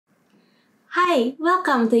Hi,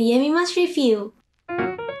 welcome to Yemima's review.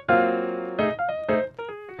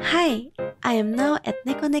 Hi, I am now at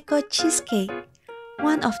NEKONEKO Cheesecake,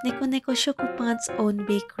 one of NEKONEKO Shokupan's own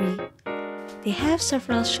bakery. They have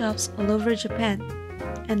several shops all over Japan,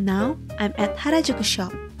 and now I'm at Harajuku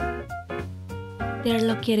shop. They're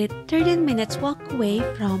located 13 minutes walk away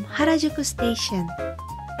from Harajuku station.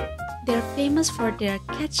 They're famous for their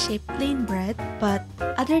cat-shaped plain bread, but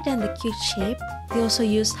other than the cute shape, they also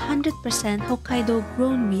use 100% Hokkaido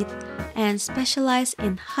grown meat and specialize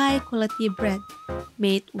in high-quality bread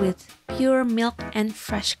made with pure milk and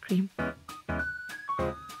fresh cream.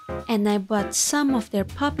 And I bought some of their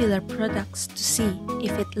popular products to see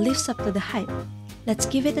if it lives up to the hype. Let's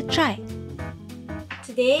give it a try.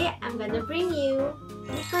 Today, I'm gonna bring you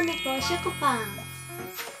NEKONEKO Shokupan.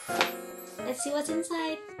 Let's see what's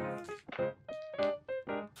inside.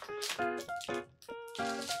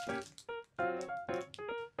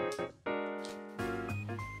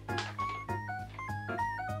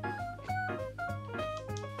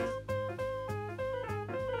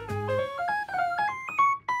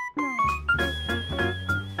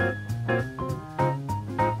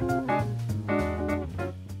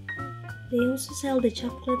 They also sell the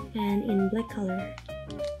chocolate pan in black color.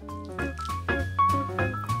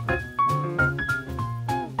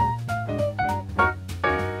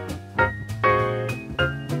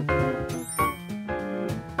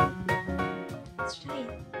 Let's try it.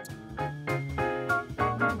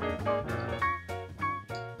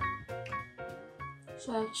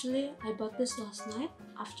 So actually, I bought this last night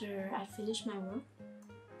after I finished my work,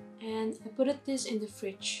 and I put this in the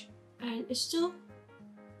fridge, and it's still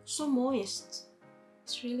so moist.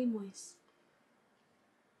 It's really moist.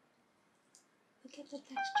 Look at the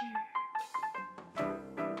texture.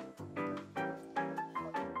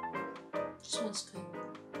 This one's good.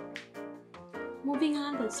 Moving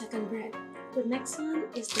on to the second bread. The next one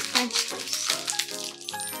is the French toast.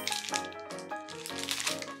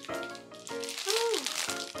 Oh!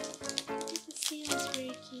 The seal is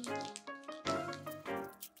breaking.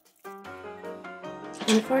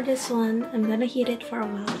 And for this one, I'm gonna heat it for a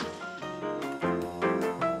while.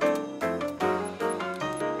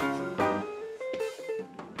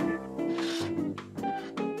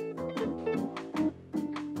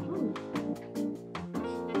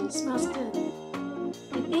 It smells good.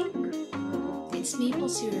 I think it's maple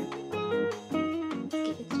syrup. Let's give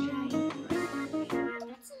it a try.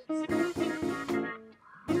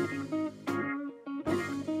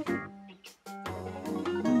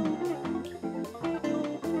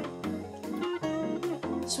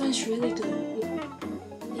 This one's really good. It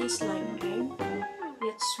tastes like egg,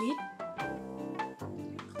 yet sweet,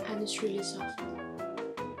 and it's really soft.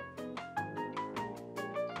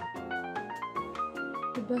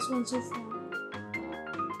 The best one so far.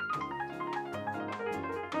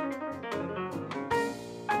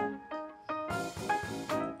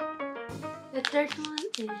 The third one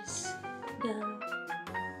is the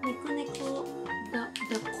NEKONEKO,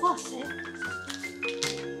 the croissant.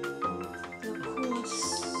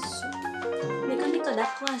 NEKONEKOだ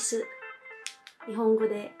こわす。日本語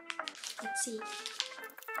で。Let's see.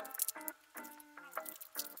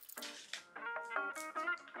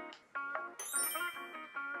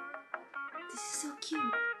 This is so cute.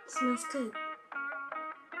 Smells good.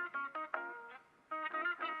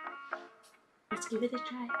 Let's give it a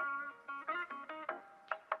try.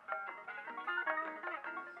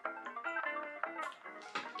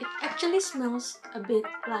 It actually smells a bit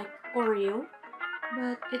like Oreo,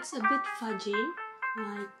 but it's a bit fudgy,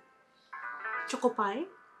 like choco pie.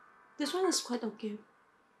 This one is quite okay.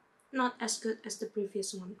 Not as good as the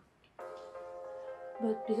previous one,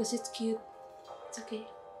 but because it's cute, it's okay.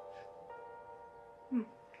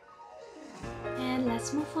 And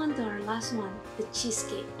let's move on to our last one, the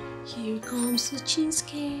cheesecake. Here comes the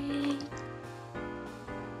cheesecake.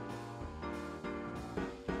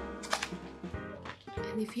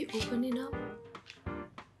 And if you open it up,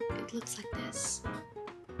 it looks like this.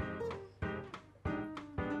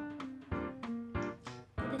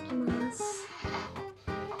 Itadakimasu.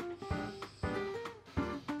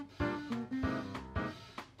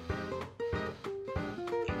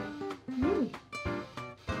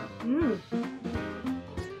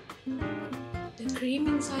 The cream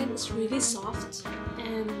inside is really soft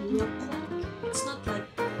and milk-like. It's not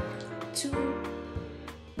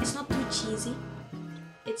too cheesy.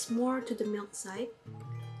 It's more to the milk side,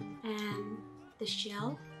 and the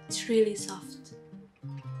shell is really soft.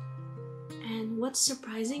 And what's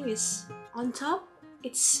surprising is on top,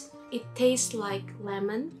 it tastes like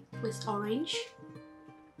lemon with orange.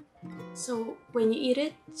 So when you eat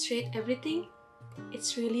it straight, everything,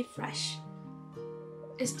 it's really fresh.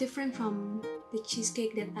 It's different from the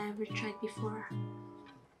cheesecake that I ever tried before.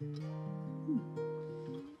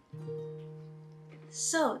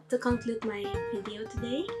 So, to conclude my video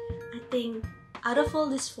today, I think out of all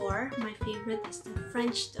these four, my favorite is the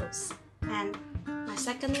French toast, and my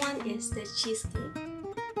second one is the cheesecake.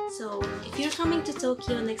 So, if you're coming to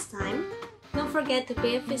Tokyo next time, don't forget to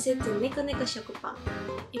pay a visit to NEKONEKO Shokupan.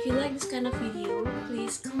 If you like this kind of video,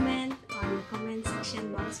 please comment on the comment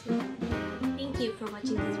section box below. Thank you for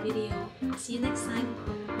watching this video. See you next time.